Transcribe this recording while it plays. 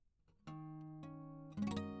Hi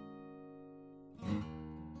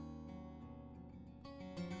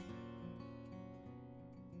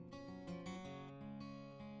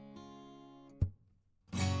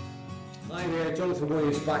there, Jonathan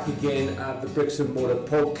Williams back again at the Bricks and Mortar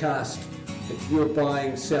podcast. If you're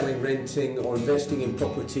buying, selling, renting or investing in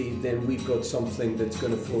property, then we've got something that's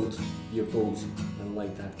going to float your boat and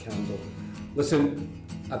light that candle. Listen,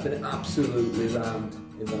 I've been absolutely rammed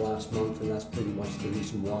in the last month, and that's pretty much the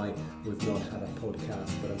reason why we've not had a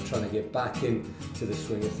podcast, but I'm trying to get back into the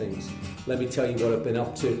swing of things. Let me tell you what I've been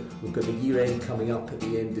up to. We've got the year end coming up at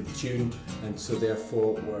the end of June, and so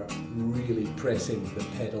therefore we're really pressing the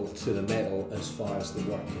pedal to the metal as far as the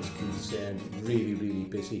work is concerned. Really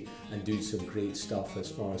busy and doing some great stuff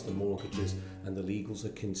as far as the mortgages and the legals are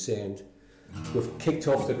concerned. We've kicked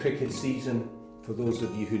off the cricket season. For those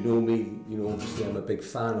of you who know me, you know obviously I'm a big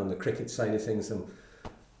fan on the cricket side of things. I'm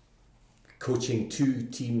coaching two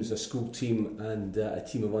teams, a school team and a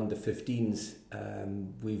team of under 15s.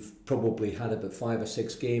 We've probably had about 5 or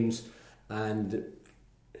 6 games and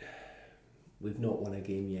we've not won a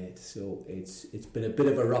game yet, so it's been a bit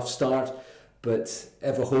of a rough start, but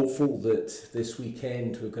ever hopeful that this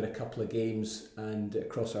weekend we've got a couple of games and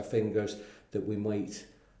cross our fingers that we might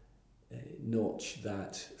notch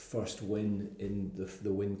that first win in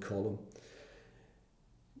the win column.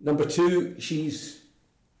 Number 2, she's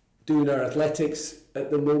doing her athletics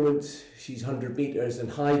at the moment. She's 100 metres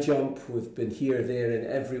and high jump. We've been here, there and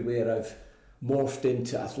everywhere. I've morphed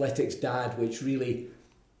into athletics dad, which really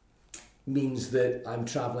means that I'm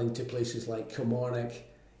travelling to places like Kilmarnock,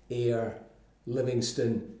 Ayr,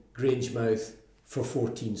 Livingston, Grangemouth for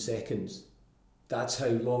 14 seconds. That's how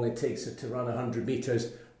long it takes her to run 100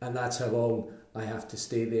 metres, and that's how long I have to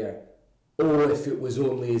stay there. Or if it was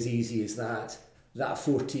only as easy as that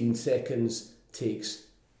 14 seconds takes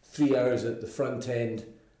 3 hours at the front end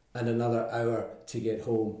and another hour to get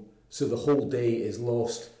home. So the whole day is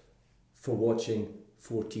lost for watching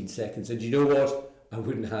 14 seconds. And you know what? I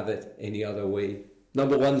wouldn't have it any other way.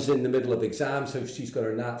 Number 1's in the middle of exams, so she's got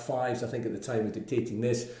her Nat 5s. I think at the time of dictating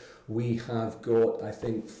this, we have got, I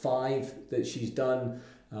think, 5 that she's done.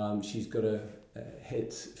 She's got to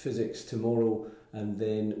hit physics tomorrow, and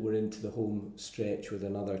then we're into the home stretch with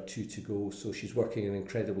another 2 to go. So she's working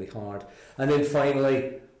incredibly hard. And then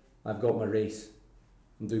finally, I've got my race.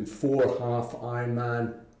 I'm doing 4 half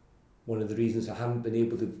Ironman. One of the reasons I haven't been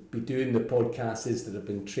able to be doing the podcast is that I've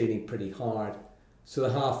been training pretty hard. So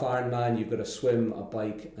the half Ironman, you've got a swim, a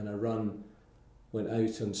bike and a run. Went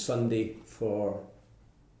out on Sunday for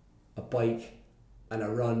a bike and a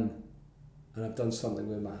run, and I've done something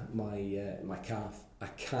with my calf. I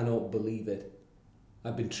cannot believe it.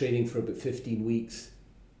 I've been training for about 15 weeks,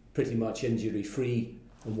 pretty much injury free,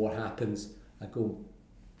 and what happens? I go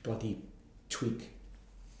bloody tweak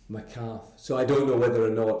my calf. So I don't know whether or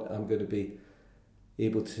not I'm going to be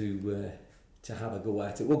able to have a go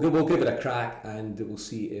at it. We'll give it a crack, and we'll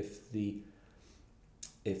see if the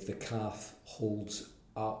calf holds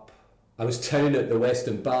up. I was down at the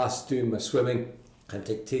Western Baths doing my swimming. I'm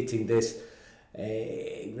dictating this,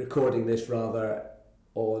 recording this rather,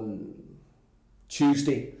 on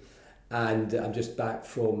Tuesday, and I'm just back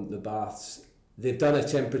from the baths. They've done a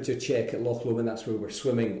temperature check at Loch Lomond, that's where we're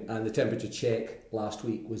swimming, and the temperature check last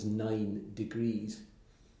week was 9 degrees.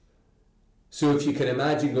 So if you can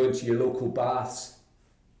imagine going to your local baths,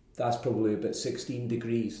 that's probably about 16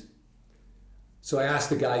 degrees. So I asked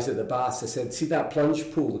the guys at the baths, I said, see that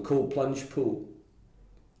plunge pool, the cold plunge pool?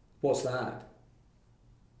 What's that?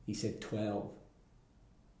 He said 12.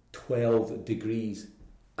 12 degrees.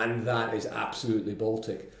 And that is absolutely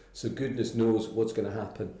Baltic. So goodness knows what's going to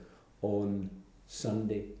happen on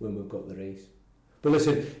Sunday when we've got the race. But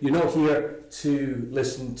listen, you're not here to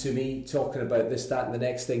listen to me talking about this, that and the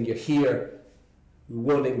next thing. You're here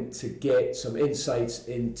wanting to get some insights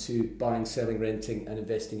into buying, selling, renting and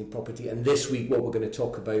investing in property. And this week what we're going to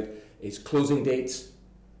talk about is closing dates.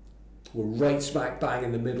 We're right smack bang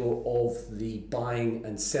in the middle of the buying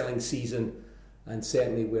and selling season, and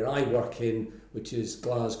certainly where I work in, which is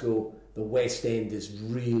Glasgow, the West End is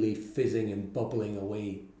really fizzing and bubbling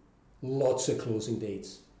away. Lots of closing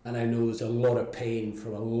dates, and I know there's a lot of pain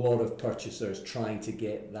from a lot of purchasers trying to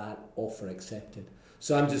get that offer accepted.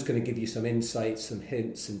 So I'm just going to give you some insights, some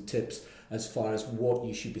hints and tips as far as what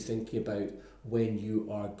you should be thinking about when you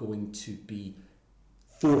are going to be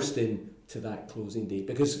forced in to that closing date.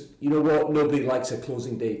 Because you know what, nobody likes a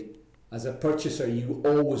closing date. As a purchaser, you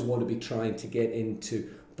always want to be trying to get into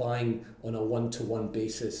buying on a one-to-one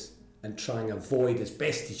basis and try and avoid as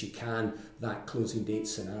best as you can that closing date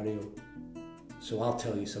scenario. So I'll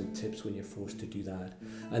tell you some tips when you're forced to do that.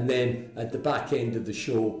 And then at the back end of the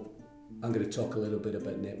show, I'm going to talk a little bit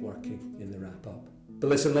about networking in the wrap up. But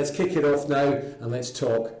listen, let's kick it off now and let's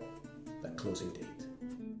talk that closing date.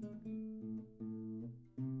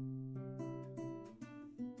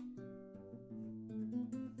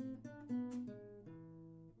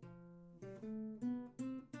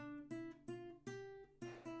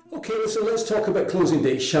 Okay, so let's talk about closing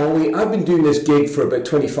dates, shall we? I've been doing this gig for about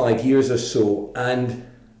 25 years or so, and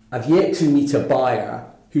I've yet to meet a buyer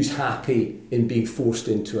who's happy in being forced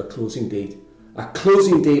into a closing date. A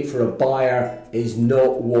closing date for a buyer is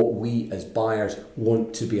not what we as buyers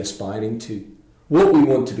want to be aspiring to. What we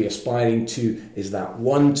want to be aspiring to is that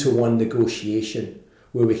one-to-one negotiation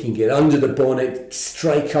where we can get under the bonnet,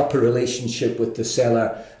 strike up a relationship with the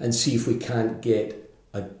seller and see if we can't get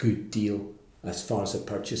a good deal as far as the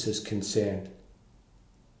purchase is concerned.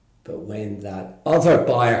 But when that other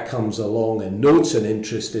buyer comes along and notes an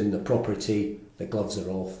interest in the property, the gloves are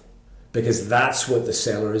off, because that's what the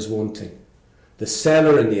seller is wanting. The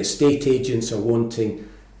seller and the estate agents are wanting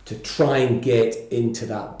to try and get into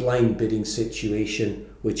that blind bidding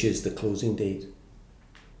situation, which is the closing date.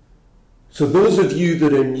 So those of you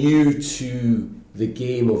that are new to the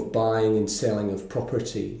game of buying and selling of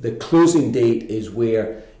property, the closing date is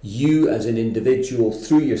where you as an individual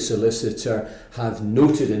through your solicitor have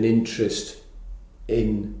noted an interest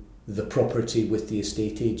in the property with the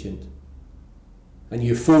estate agent. And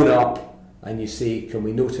you phone up and you say, can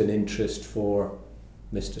we note an interest for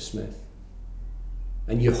Mr. Smith?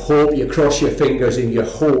 And you hope, you cross your fingers and you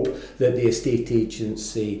hope that the estate agents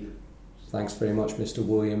say, thanks very much, Mr.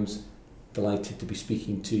 Williams, delighted to be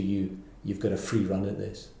speaking to you. You've got a free run at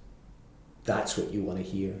this. That's what you want to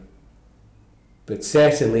hear. But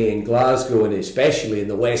certainly in Glasgow, and especially in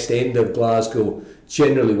the West End of Glasgow,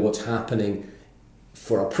 generally what's happening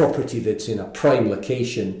for a property that's in a prime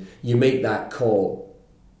location, you make that call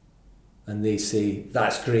and they say,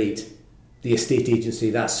 that's great. The estate agent say,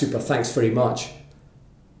 that's super, thanks very much.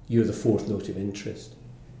 You're the fourth note of interest.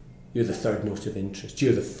 You're the third note of interest.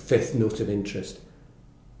 You're the fifth note of interest.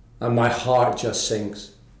 And my heart just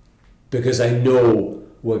sinks because I know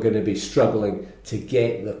we're going to be struggling to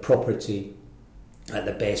get the property at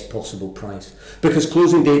the best possible price. Because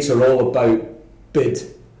closing dates are all about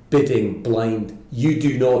bidding blind. You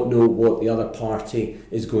do not know what the other party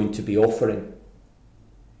is going to be offering.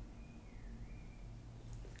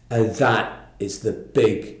 And that is the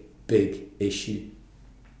big issue.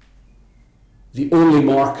 The only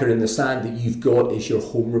marker in the sand that you've got is your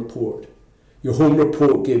home report. Your home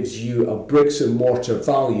report gives you a bricks and mortar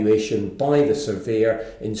valuation by the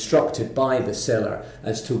surveyor, instructed by the seller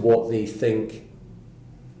as to what they think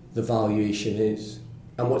the valuation is.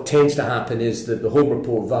 And what tends to happen is that the home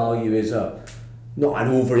report value is not an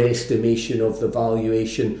overestimation of the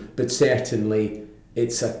valuation, but certainly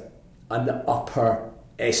it's an upper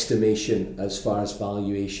estimation as far as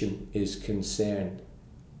valuation is concerned.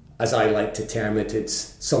 As I like to term it,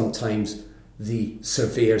 it's sometimes the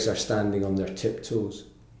surveyors are standing on their tiptoes.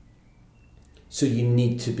 So you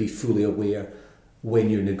need to be fully aware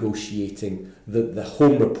when you're negotiating that the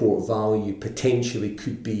home report value potentially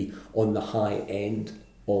could be on the high end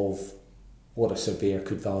of what a surveyor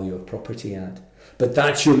could value a property at. But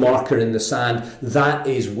that's your marker in the sand. That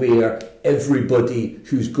is where everybody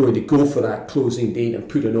who's going to go for that closing date and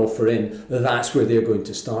put an offer in, that's where they're going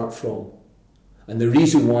to start from. And the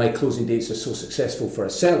reason why closing dates are so successful for a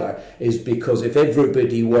seller is because if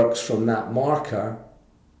everybody works from that marker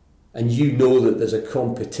and you know that there's a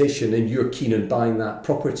competition and you're keen on buying that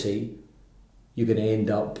property, you're going to end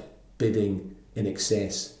up bidding in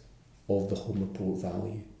excess of the home report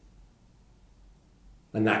value.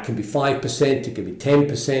 And that can be 5%, it can be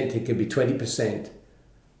 10%, it can be 20%.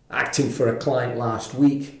 Acting for a client last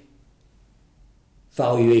week,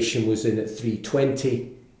 valuation was in at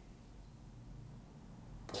 320.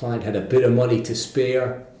 Client had a bit of money to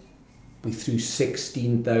spare. We threw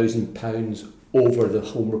 £16,000 over the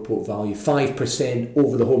home report value, 5%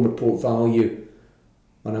 over the home report value.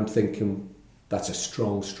 And I'm thinking, that's a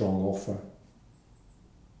strong offer.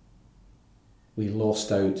 We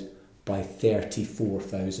lost out by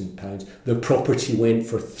 £34,000. The property went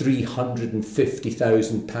for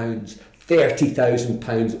 £350,000,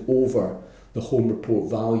 £30,000 over the home report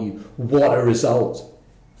value. What a result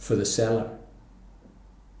for the seller.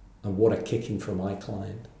 And what a kicking for my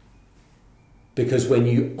client. Because when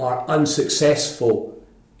you are unsuccessful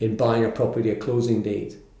in buying a property at closing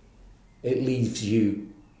date, it leaves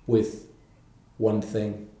you with one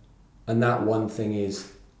thing. And that one thing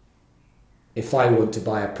is, if I want to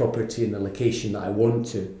buy a property in the location that I want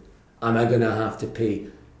to, am I going to have to pay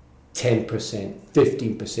 10%,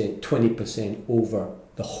 15%, 20% over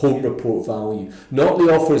the home report value. Not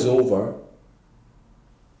the offers over,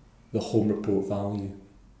 the home report value.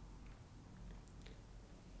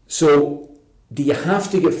 So, do you have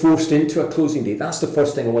to get forced into a closing date? That's the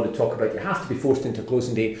first thing I want to talk about. You have to be forced into a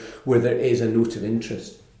closing date where there is a note of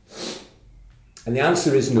interest. And the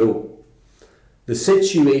answer is no. The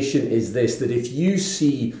situation is this, that if you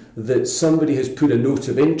see that somebody has put a note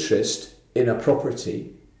of interest in a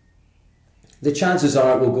property, the chances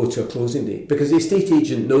are it will go to a closing date, because the estate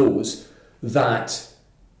agent knows that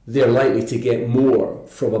they're likely to get more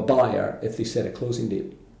from a buyer if they set a closing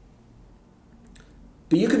date.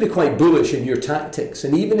 But you can be quite bullish in your tactics,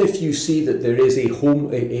 and even if you see that there is a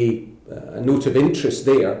note of interest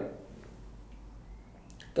there,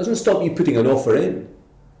 it doesn't stop you putting an offer in.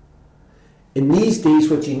 In these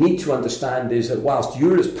days, what you need to understand is that whilst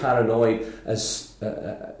you're as paranoid as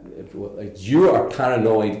you are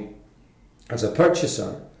paranoid as a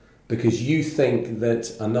purchaser, because you think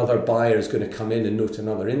that another buyer is going to come in and note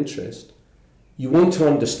another interest, you want to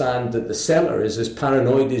understand that the seller is as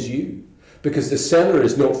paranoid as you, because the seller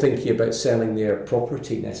is not thinking about selling their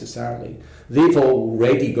property necessarily. They've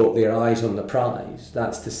already got their eyes on the prize,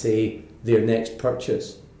 that's to say their next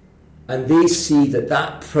purchase. And they see that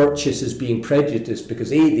that purchase is being prejudiced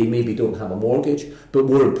because A, they maybe don't have a mortgage, but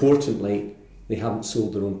more importantly, they haven't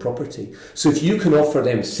sold their own property. So if you can offer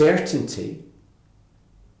them certainty,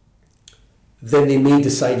 then they may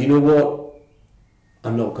decide, you know what,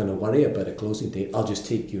 I'm not going to worry about a closing date, I'll just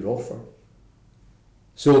take your offer.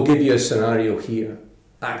 So I'll give you a scenario here.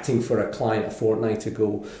 Acting for a client a fortnight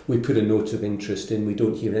ago, we put a note of interest in, we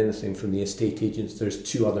don't hear anything from the estate agents, there's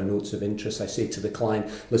 2 other notes of interest. I say to the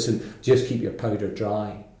client, listen, just keep your powder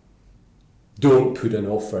dry. Don't put an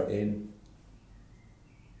offer in.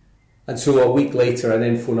 And so a week later I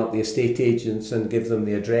then phone up the estate agents and give them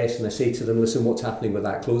the address, and I say to them, listen, what's happening with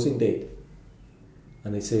that closing date?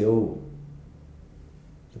 And they say, oh,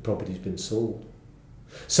 the property's been sold.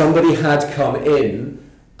 Somebody had come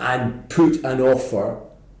in and put an offer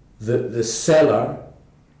that the seller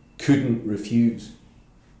couldn't refuse.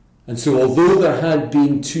 And so although there had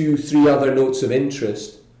been 2, 3 other notes of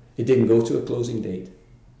interest, it didn't go to a closing date.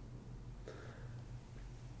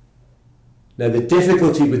 Now the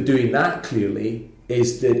difficulty with doing that clearly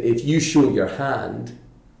is that if you show your hand,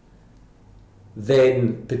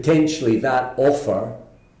 then potentially that offer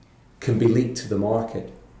can be leaked to the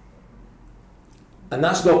market. And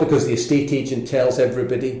that's not because the estate agent tells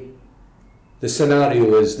everybody. The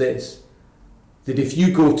scenario is this, that if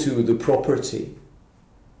you go to the property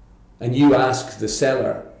and you ask the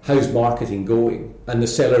seller, how's marketing going? And the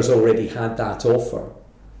seller's already had that offer,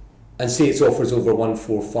 and say its offers over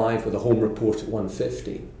 145 with a home report at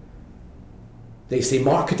 150. They say,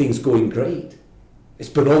 marketing's going great. It's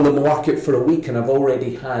been on the market for a week and I've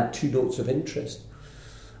already had 2 notes of interest.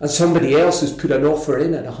 And somebody else has put an offer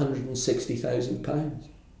in at £160,000.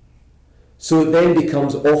 So it then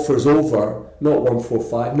becomes offers over, not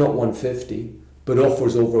 145, not 150, but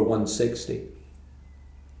offers over 160.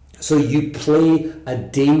 So you play a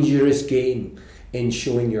dangerous game in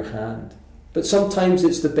showing your hand. But sometimes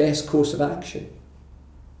it's the best course of action.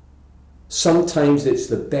 Sometimes it's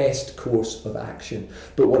the best course of action.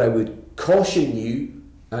 But what I would caution you,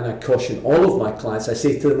 and I caution all of my clients, I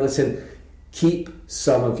say to them, listen, keep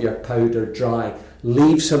some of your powder dry.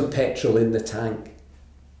 Leave some petrol in the tank.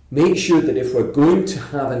 Make sure that if we're going to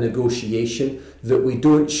have a negotiation, that we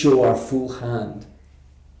don't show our full hand.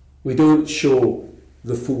 We don't show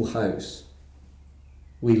the full house.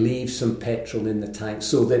 We leave some petrol in the tank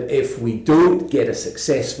so that if we don't get a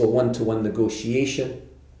successful one-to-one negotiation,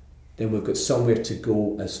 then we've got somewhere to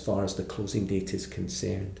go as far as the closing date is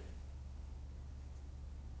concerned.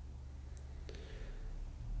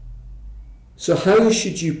 So how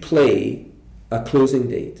should you play a closing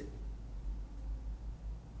date?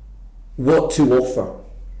 What to offer?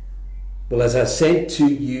 Well, as I said to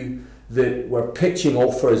you, that we're pitching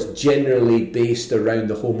offers generally based around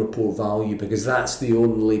the home report value because that's the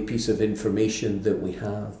only piece of information that we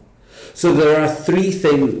have. So there are 3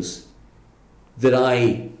 things that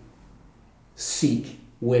I seek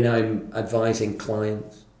when I'm advising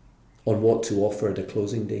clients on what to offer at a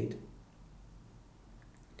closing date.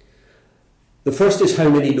 The first is how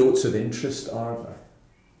many notes of interest are there.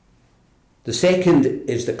 The second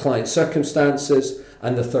is the client's circumstances,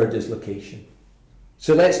 and the third is location.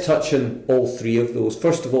 So let's touch on all 3 of those.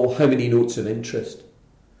 First of all, how many notes of interest?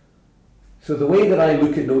 So the way that I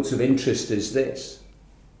look at notes of interest is this,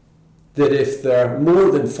 that if there are more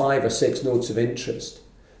than 5 or 6 notes of interest,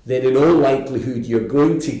 then in all likelihood you're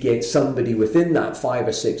going to get somebody within that 5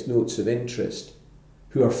 or 6 notes of interest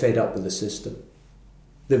who are fed up with the system.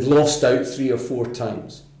 They've lost out 3 or 4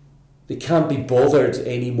 times. They can't be bothered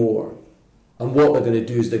anymore. And what they're going to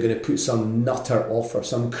do is they're going to put some nutter offer,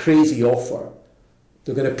 some crazy offer.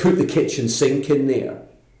 They're going to put the kitchen sink in there.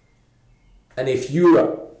 And if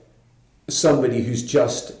you're somebody who's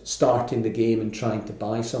just starting the game and trying to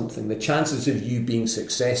buy something, the chances of you being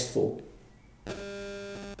successful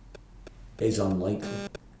is unlikely.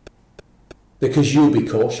 Because you'll be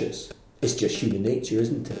cautious. It's just human nature,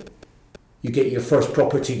 isn't it? You get your first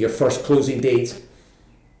property, your first closing date,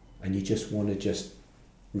 and you just want to just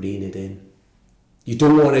rein it in. You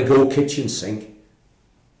don't want to go kitchen sink.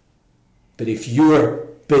 But if you're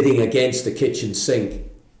bidding against the kitchen sink,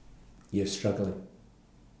 you're struggling.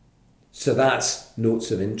 So that's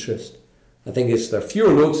notes of interest. I think if there are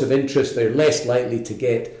fewer notes of interest, they're less likely to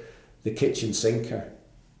get the kitchen sinker.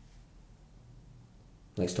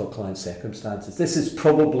 Let's talk client circumstances. This is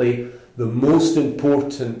probably the most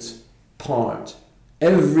important part.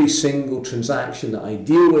 Every single transaction that I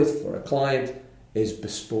deal with for a client is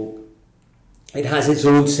bespoke. It has its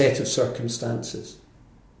own set of circumstances.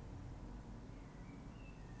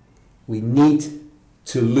 We need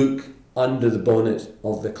to look under the bonnet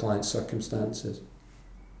of the client's circumstances.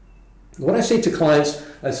 What I say to clients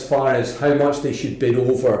as far as how much they should bid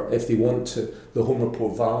over if they want to, the home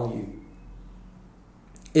report value,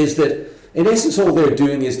 is that in essence all they're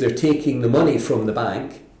doing is they're taking the money from the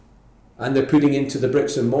bank and they're putting into the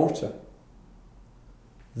bricks and mortar.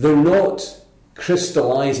 They're not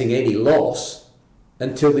crystallising any loss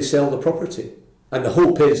until they sell the property. And the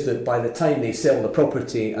hope is that by the time they sell the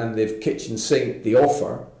property and they've kitchen sinked the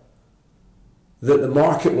offer, that the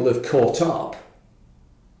market will have caught up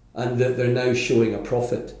and that they're now showing a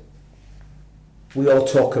profit. We all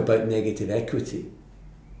talk about negative equity.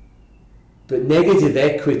 But negative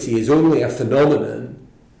equity is only a phenomenon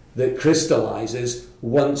that crystallises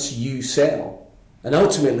once you sell. And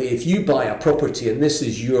ultimately, if you buy a property and this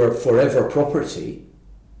is your forever property,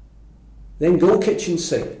 then go kitchen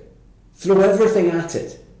sink. Throw everything at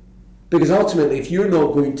it. Because ultimately, if you're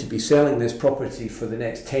not going to be selling this property for the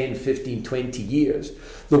next 10, 15, 20 years,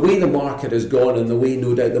 the way the market has gone and the way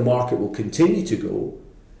no doubt the market will continue to go,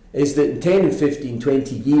 is that in 10 and 15,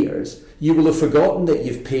 20 years, you will have forgotten that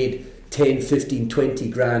you've paid 10, 15, 20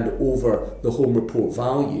 grand over the home report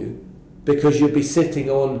value because you'll be sitting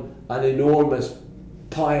on an enormous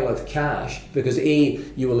pile of cash because A,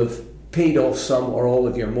 you will have paid off some or all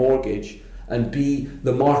of your mortgage, and B,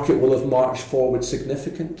 the market will have marched forward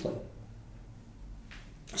significantly.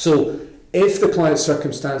 So if the client's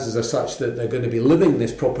circumstances are such that they're going to be living in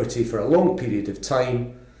this property for a long period of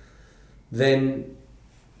time, then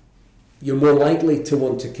you're more likely to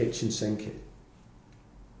want to kitchen sink it.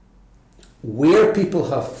 Where people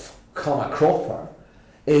have come a cropper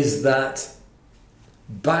is that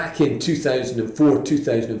back in 2004,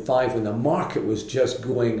 2005, when the market was just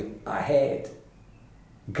going ahead,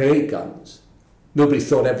 great guns, nobody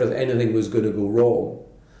thought anything was going to go wrong.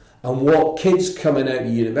 And what kids coming out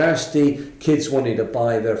of university, kids wanting to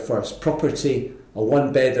buy their first property, a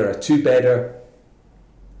one-bedder, a two-bedder,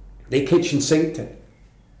 they kitchen sinked it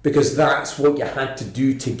because that's what you had to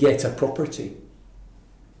do to get a property.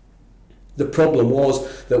 The problem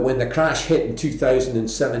was that when the crash hit in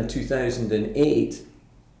 2007, 2008,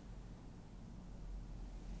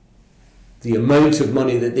 the amount of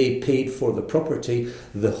money that they paid for the property,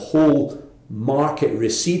 the whole market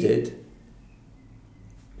receded,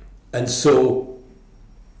 and so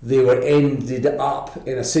they were ended up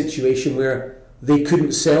in a situation where they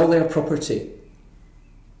couldn't sell their property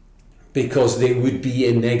because they would be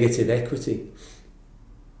in negative equity.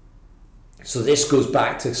 So this goes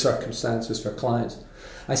back to circumstances for clients.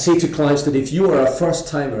 I say to clients that if you are a first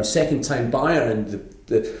time or a second time buyer and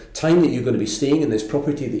the time that you're going to be staying in this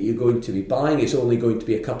property that you're going to be buying is only going to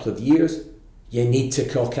be a couple of years, you need to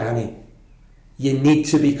cock Annie. You need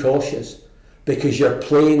to be cautious because you're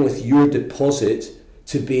playing with your deposit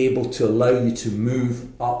to be able to allow you to move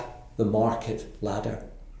up the market ladder.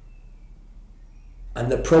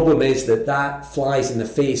 And the problem is that flies in the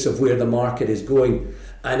face of where the market is going,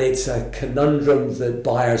 and it's a conundrum that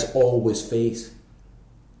buyers always face.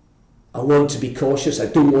 I want to be cautious, I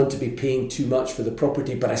don't want to be paying too much for the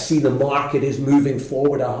property, but I see the market is moving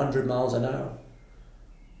forward 100 miles an hour.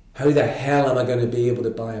 How the hell am I going to be able to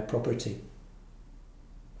buy a property?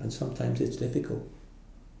 And sometimes it's difficult.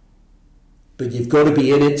 But you've got to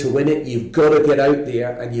be in it to win it, you've got to get out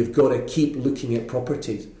there and you've got to keep looking at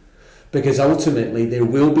properties. Because ultimately there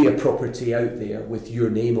will be a property out there with your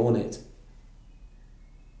name on it.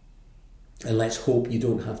 And let's hope you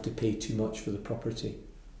don't have to pay too much for the property.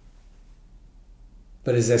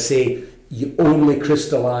 But as I say, you only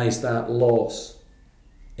crystallise that loss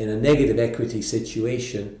in a negative equity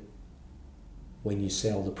situation when you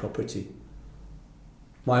sell the property.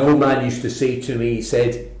 My old man used to say to me, he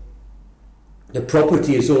said, the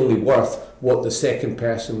property is only worth what the second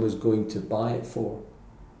person was going to buy it for.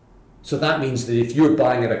 So that means that if you're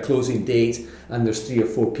buying at a closing date and there's 3 or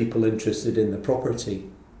 4 people interested in the property,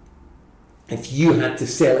 if you had to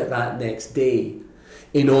sell it that next day,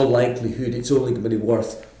 in all likelihood it's only going to be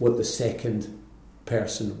worth what the second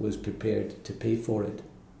person was prepared to pay for it.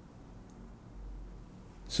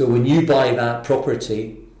 So when you buy that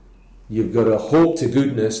property, you've got to hope to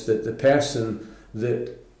goodness that the person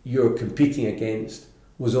that you're competing against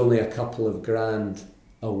was only a couple of grand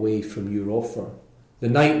away from your offer. The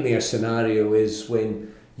nightmare scenario is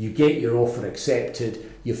when you get your offer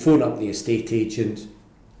accepted, you phone up the estate agent,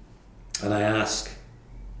 and I ask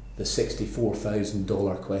the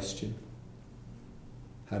 $64,000 question.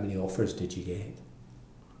 How many offers did you get?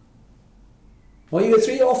 Well, you got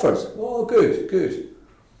 3 offers. Oh, good, good.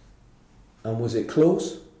 And was it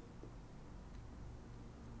close?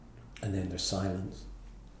 And then there's silence.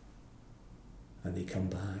 And they come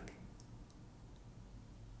back.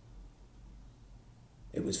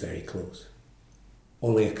 It was very close.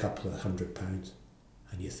 Only a couple of £100.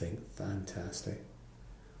 And you think, fantastic.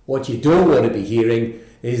 What you don't want to be hearing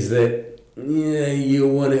is that you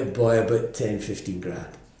want it by about 10-15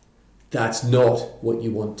 grand. That's not what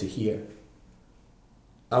you want to hear.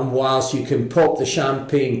 And whilst you can pop the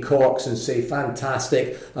champagne corks and say,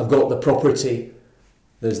 fantastic, I've got the property,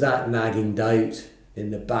 there's that nagging doubt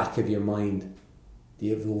in the back of your mind that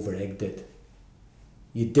you've over-egged it.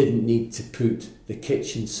 You didn't need to put the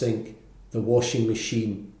kitchen sink, the washing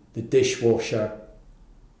machine, the dishwasher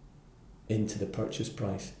into the purchase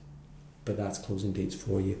price. But that's closing dates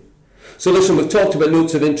for you. So listen, we've talked about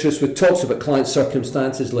notes of interest, we've talked about client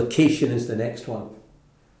circumstances. Location is the next one.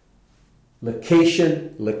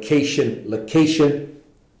 Location, location, location.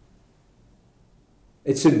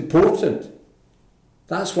 It's important.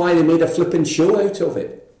 That's why they made a flipping show out of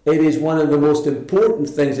it. It is one of the most important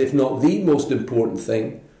things, if not the most important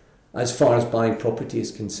thing, as far as buying property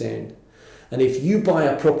is concerned. And if you buy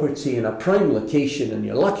a property in a prime location, and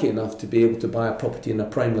you're lucky enough to be able to buy a property in a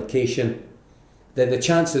prime location, then the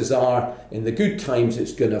chances are, in the good times,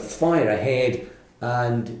 it's going to fire ahead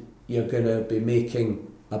and you're going to be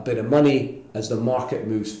making a bit of money as the market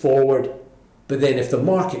moves forward. But then if the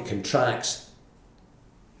market contracts,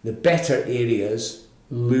 the better areas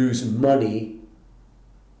lose money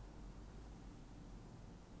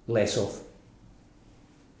less of.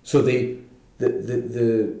 So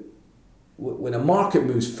when a market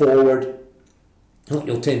moves forward, what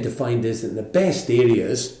you'll tend to find is that in the best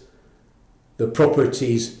areas, the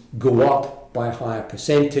properties go up by a higher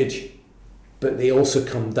percentage, but they also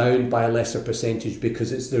come down by a lesser percentage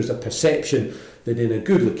because there's a perception that in a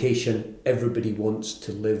good location, everybody wants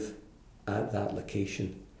to live at that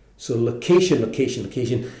location. So location, location,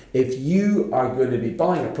 location. If you are going to be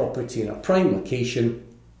buying a property in a prime location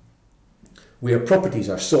where properties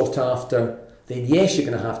are sought after, then yes, you're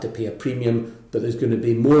going to have to pay a premium, but there's going to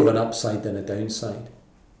be more of an upside than a downside.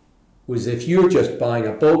 Whereas if you're just buying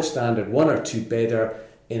a bog standard 1 or 2 bedder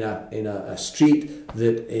in a street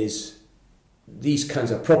that is, these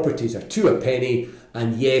kinds of properties are 2 a penny,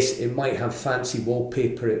 and yes, it might have fancy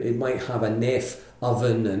wallpaper, it might have a Neff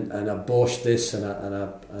oven and a Bosch this and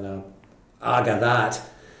a Aga that.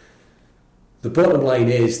 The bottom line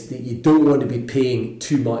is that you don't want to be paying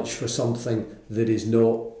too much for something that is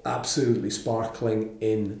not absolutely sparkling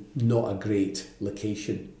in not a great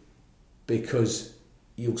location, because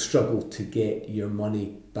you'll struggle to get your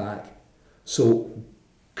money back. So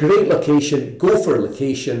great location, go for a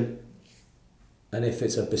location, and if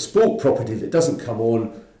it's a bespoke property that doesn't come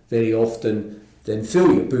on very often, then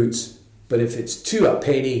fill your boots. But if it's 2 a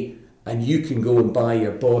penny and you can go and buy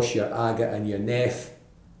your Bosch, your Aga and your Neff,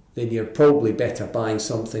 then you're probably better buying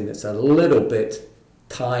something that's a little bit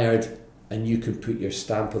tired and you can put your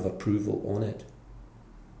stamp of approval on it.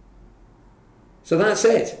 So that's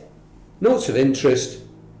it. Notes of interest,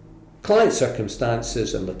 client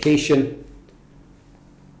circumstances and location.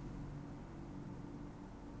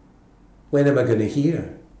 When am I going to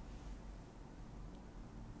hear?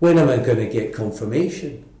 When am I going to get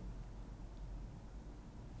confirmation?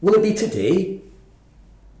 Will it be today?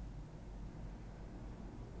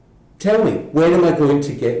 Tell me, when am I going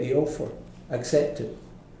to get the offer accepted?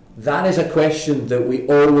 That is a question that we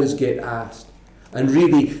always get asked. And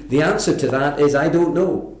really, the answer to that is, I don't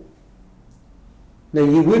know. Now,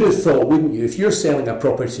 you would have thought, wouldn't you, if you're selling a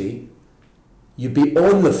property You'd be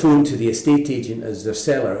on the phone to the estate agent as their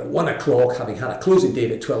seller at 1 o'clock, having had a closing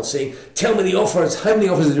date at 12, saying, tell me the offers, how many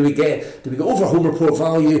offers do we get? Do we go over home report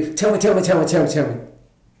value? Tell me.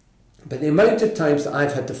 But the amount of times that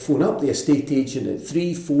I've had to phone up the estate agent at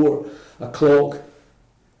 3, 4 o'clock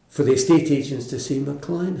for the estate agents to say, my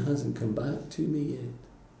client hasn't come back to me yet.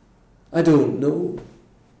 I don't know.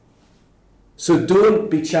 So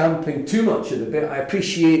don't be champing too much at the bit. I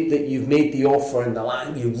appreciate that you've made the offer, and the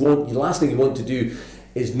last thing you want to do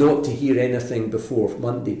is not to hear anything before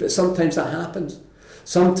Monday. But sometimes that happens.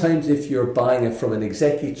 Sometimes if you're buying it from an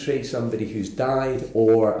executory, somebody who's died,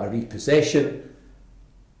 or a repossession,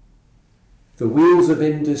 the wheels of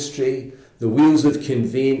industry, the wheels of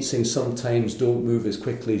conveyancing sometimes don't move as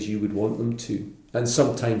quickly as you would want them to. And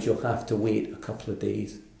sometimes you'll have to wait a couple of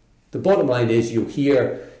days. The bottom line is you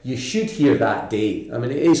should hear that day. I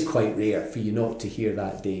mean, it is quite rare for you not to hear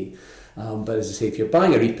that day. But as I say, if you're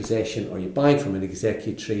buying a repossession, or you're buying from an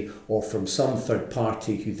executory, or from some third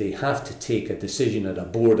party who they have to take a decision at a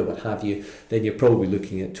board or what have you, then you're probably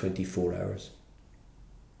looking at 24 hours.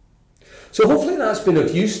 So hopefully that's been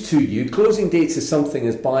of use to you. Closing dates is something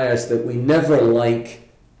as buyers that we never like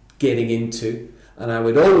getting into. And I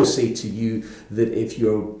would always say to you that if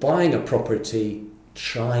you're buying a property,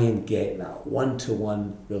 try and get that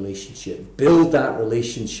one-to-one relationship. Build that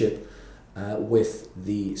relationship with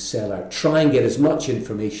the seller. Try and get as much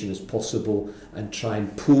information as possible and try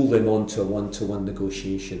and pull them onto a one-to-one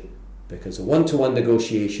negotiation. Because a one-to-one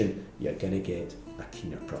negotiation, you're going to get a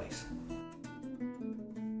keener price.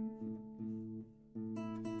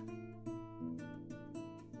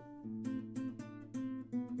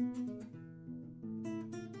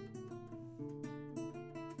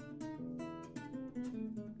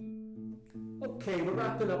 Okay, we're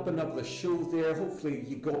wrapping up another show there. Hopefully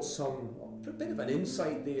you got a bit of an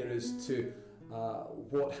insight there as to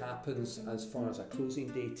what happens as far as a closing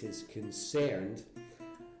date is concerned.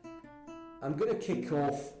 I'm going to kick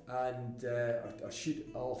off and or shoot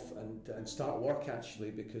off and start work actually,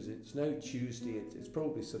 because it's now Tuesday. It's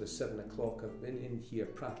probably sort of 7 o'clock. I've been in here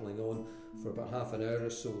prattling on for about half an hour or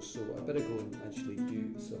so I better go and actually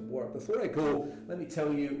do some work. Before I go, let me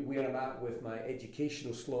tell you where I'm at with my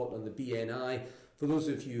educational slot on the BNI. For those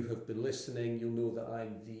of you who have been listening, you'll know that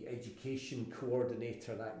I'm the education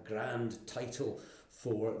coordinator, that grand title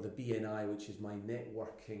for the BNI, which is my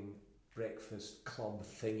networking breakfast club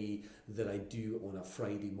thingy that I do on a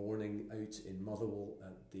Friday morning out in Motherwell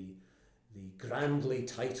at the grandly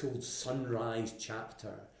titled Sunrise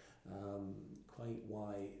chapter. Quite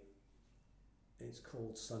why it's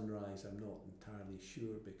called Sunrise, I'm not entirely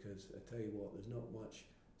sure, because I tell you what, there's not much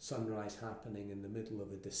sunrise happening in the middle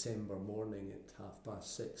of a December morning at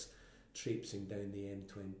 6:30, traipsing down the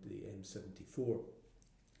M74.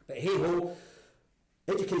 But hey ho,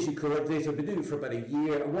 education coordinator, I've been doing it for about a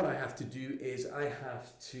year, and what I have to do is I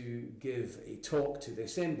have to give a talk to the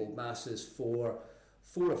assembled masses for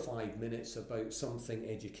 4 or 5 minutes about something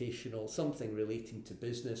educational, something relating to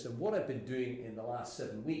business. And what I've been doing in the last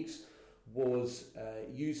 7 weeks was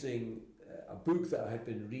using a book that I had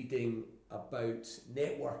been reading about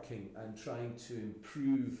networking and trying to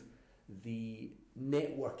improve the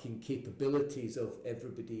networking capabilities of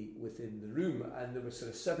everybody within the room. And there were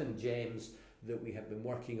sort of 7 gems that we have been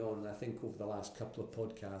working on. And I think over the last couple of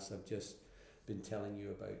podcasts, I've just been telling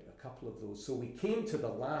you about a couple of those. So we came to the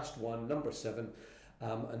last one, number 7.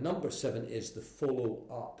 And number 7 is the follow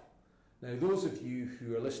up. Now, those of you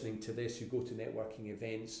who are listening to this, you go to networking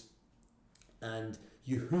events and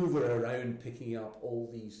you hoover around picking up all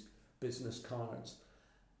these business cards.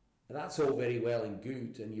 And that's all very well and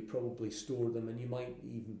good, and you probably store them, and you might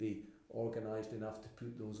even be organised enough to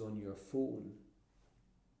put those on your phone.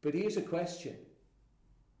 But here's a question.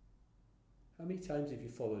 How many times have you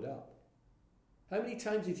followed up? How many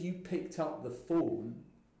times have you picked up the phone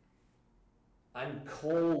and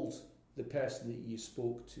called the person that you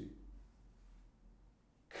spoke to,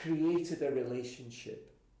 created a relationship,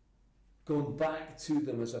 gone back to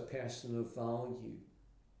them as a person of value,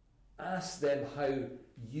 ask them how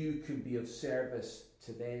you can be of service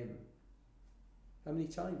to them? How many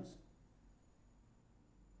times?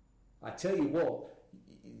 I tell you what,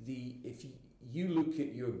 if you look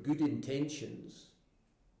at your good intentions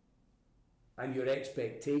and your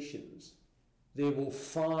expectations, they will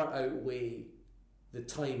far outweigh the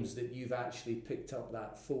times that you've actually picked up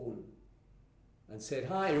that phone and said,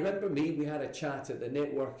 hi, remember me? We had a chat at the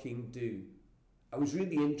networking do. I was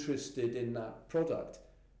really interested in that product.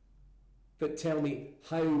 But tell me,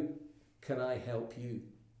 how can I help you?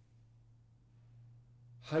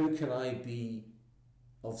 How can I be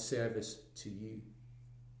of service to you?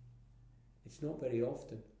 It's not very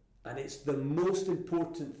often. And it's the most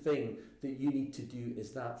important thing that you need to do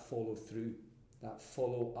is that follow through, that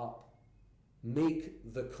follow up.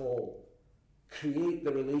 Make the call. Create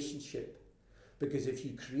the relationship. Because if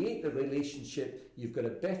you create the relationship, you've got a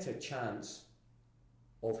better chance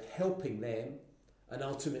of helping them. And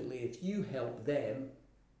ultimately, if you help them,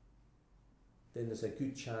 then there's a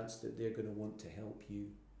good chance that they're going to want to help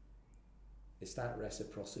you. It's that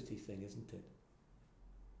reciprocity thing, isn't it?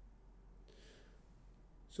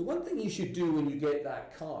 So one thing you should do when you get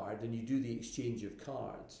that card and you do the exchange of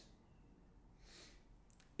cards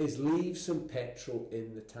is leave some petrol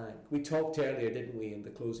in the tank. We talked earlier, didn't we, in the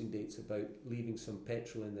closing dates about leaving some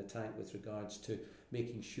petrol in the tank with regards to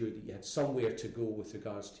making sure that you had somewhere to go with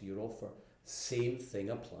regards to your offer. Same thing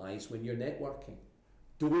applies when you're networking.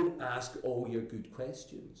 Don't ask all your good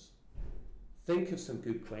questions. Think of some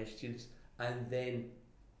good questions and then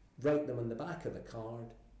write them on the back of the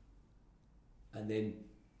card and then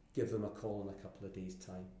give them a call in a couple of days'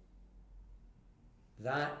 time.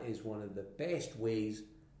 That is one of the best ways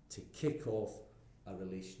to kick off a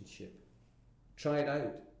relationship. Try it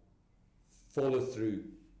out. Follow through.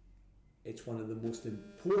 It's one of the most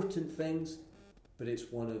important things, but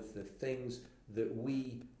it's one of the things that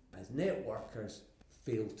we as networkers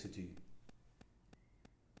fail to do.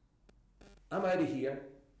 I'm out of here.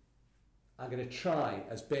 I'm going to try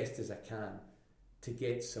as best as I can to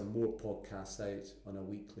get some more podcasts out on a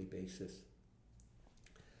weekly basis.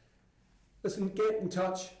 Listen, get in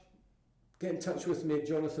touch. Get in touch with me at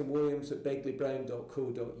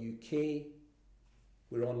jonathanwilliams@begleybrown.co.uk.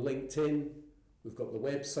 We're on LinkedIn. We've got the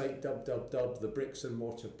website, the Bricks and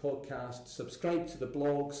Mortar Podcast. Subscribe to the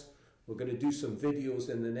blogs. We're going to do some videos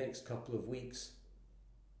in the next couple of weeks.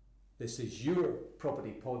 This is your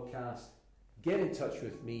property podcast. Get in touch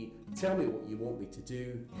with me. Tell me what you want me to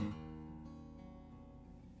do.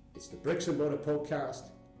 It's the Bricks and Mortar Podcast.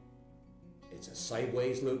 It's a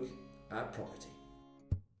sideways look at property.